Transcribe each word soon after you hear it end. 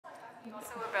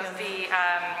Also about the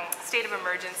state of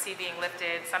emergency being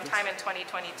lifted sometime in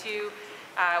 2022,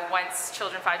 once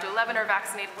children 5 to 11 are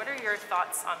vaccinated. What are your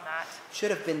thoughts on that? Should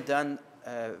have been done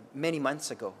many months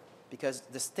ago, because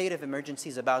the state of emergency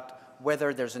is about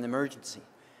whether there's an emergency.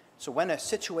 So when a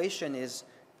situation is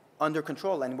under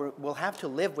control, and we'll have to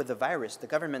live with the virus, the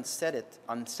government said it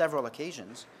on several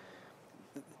occasions,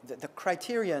 the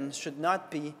criterion should not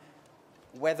be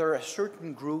whether a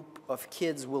certain group of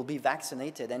kids will be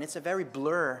vaccinated. And it's a very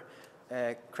blur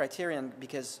criterion,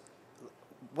 because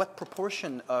what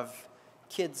proportion of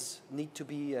kids need to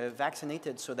be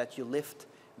vaccinated so that you lift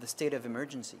the state of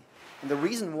emergency? And the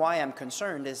reason why I'm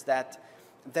concerned is that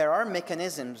there are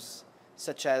mechanisms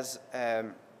such as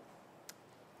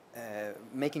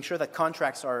making sure that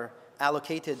contracts are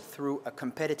allocated through a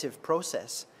competitive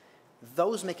process.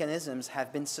 Those mechanisms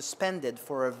have been suspended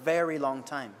for a very long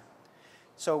time.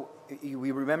 So we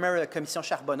remember the Commission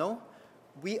Charbonneau.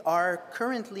 We are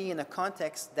currently in a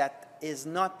context that is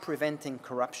not preventing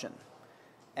corruption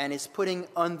and is putting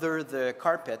under the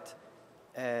carpet,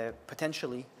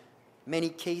 potentially, many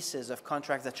cases of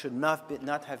contracts that should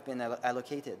not have been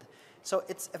allocated. So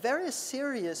it's a very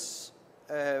serious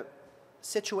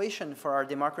situation for our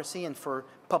democracy and for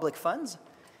public funds,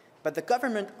 but the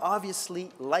government obviously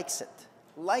likes it,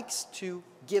 likes to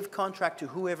give contract to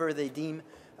whoever they deem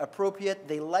appropriate.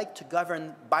 They like to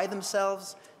govern by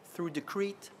themselves through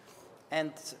decree,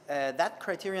 and that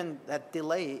criterion, that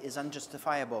delay, is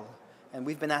unjustifiable. And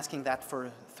we've been asking that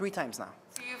for 3 times now.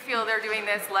 Do you feel they're doing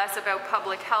this less about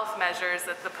public health measures,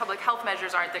 that the public health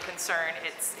measures aren't the concern?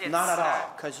 It's not at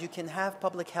all, because you can have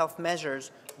public health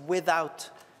measures without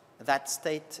that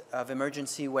state of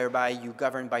emergency whereby you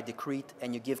govern by decree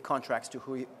and you give contracts to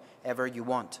whoever you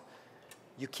want.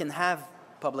 You can have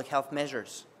public health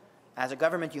measures. As a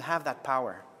government, you have that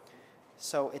power.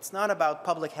 So it's not about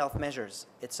public health measures.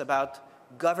 It's about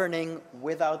governing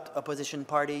without opposition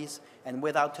parties and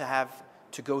without to have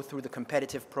to go through the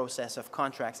competitive process of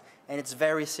contracts. And it's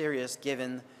very serious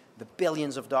given the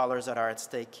billions of dollars that are at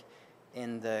stake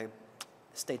in the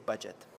state budget.